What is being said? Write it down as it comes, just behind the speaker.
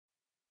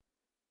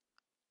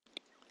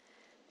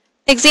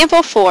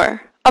Example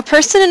 4. A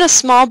person in a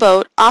small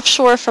boat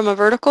offshore from a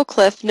vertical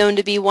cliff known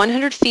to be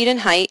 100 feet in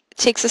height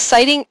takes a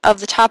sighting of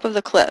the top of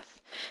the cliff.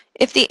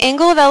 If the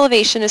angle of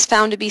elevation is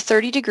found to be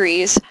 30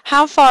 degrees,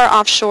 how far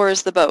offshore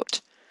is the boat?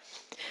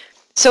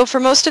 So for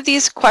most of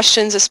these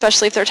questions,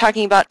 especially if they're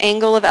talking about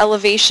angle of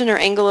elevation or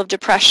angle of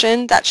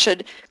depression, that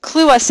should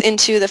clue us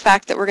into the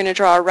fact that we're going to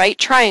draw a right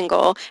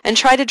triangle and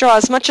try to draw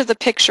as much of the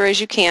picture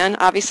as you can.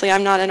 Obviously,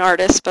 I'm not an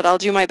artist, but I'll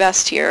do my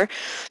best here.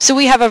 So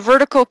we have a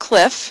vertical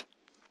cliff.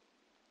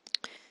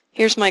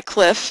 Here's my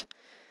cliff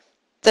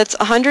that's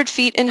 100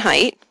 feet in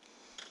height.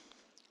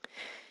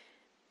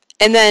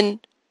 And then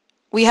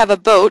we have a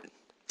boat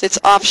that's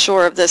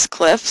offshore of this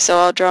cliff. So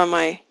I'll draw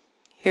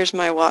here's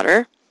my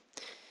water.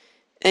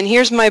 And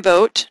here's my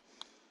boat.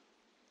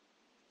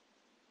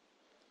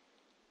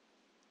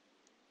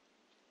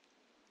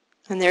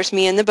 And there's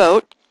me in the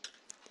boat.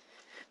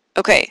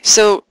 Okay,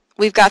 so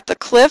we've got the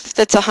cliff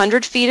that's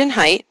 100 feet in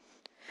height.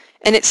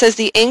 And it says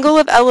the angle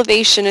of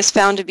elevation is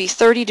found to be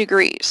 30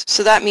 degrees.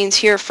 So that means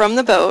here from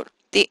the boat,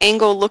 the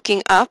angle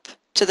looking up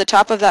to the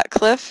top of that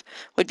cliff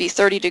would be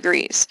 30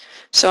 degrees.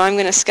 So I'm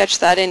going to sketch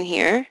that in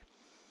here.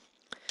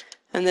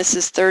 And this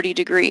is 30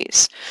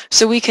 degrees.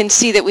 So we can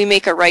see that we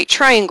make a right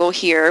triangle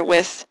here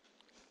with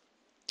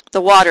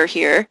the water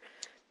here.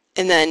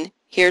 And then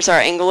here's our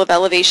angle of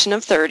elevation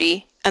of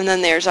 30. And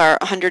then there's our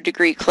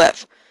 100-degree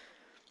cliff.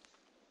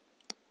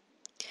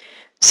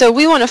 So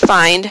we want to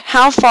find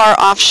how far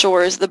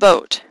offshore is the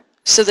boat.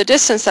 So the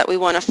distance that we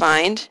want to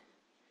find,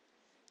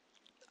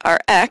 our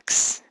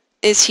x,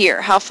 is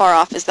here. How far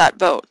off is that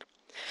boat?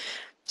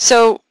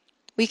 So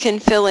we can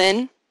fill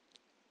in,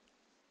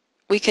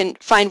 we can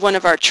find one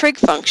of our trig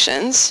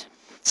functions.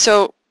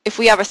 So if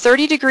we have a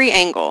 30-degree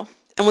angle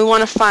and we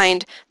want to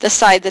find the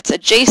side that's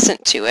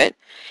adjacent to it,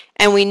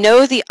 and we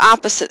know the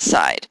opposite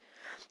side.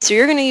 So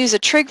you're going to use a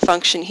trig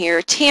function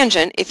here,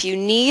 tangent. If you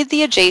need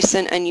the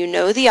adjacent and you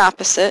know the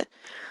opposite,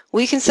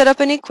 we can set up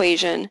an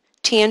equation,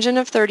 tangent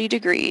of 30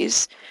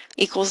 degrees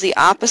equals the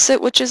opposite,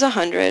 which is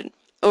 100,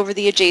 over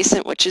the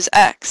adjacent, which is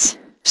x.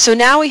 So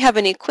now we have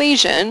an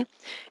equation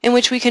in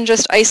which we can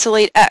just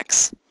isolate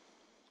x.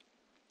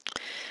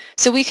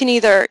 So we can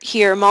either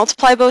here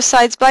multiply both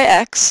sides by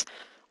x,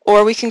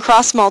 or we can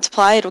cross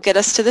multiply. It'll get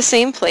us to the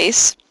same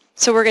place.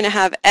 So we're going to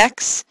have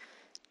x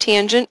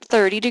tangent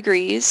 30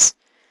 degrees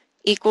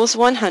equals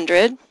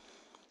 100.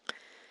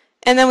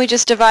 And then we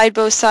just divide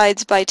both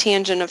sides by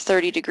tangent of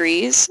 30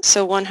 degrees.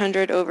 So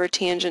 100 over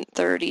tangent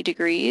 30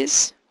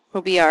 degrees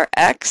will be our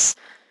x.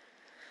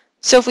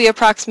 So if we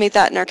approximate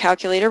that in our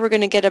calculator, we're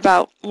going to get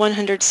about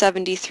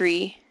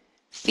 173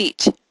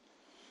 feet.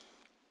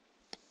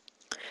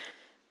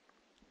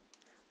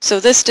 So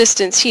this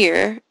distance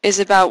here is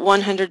about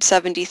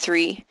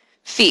 173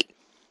 feet.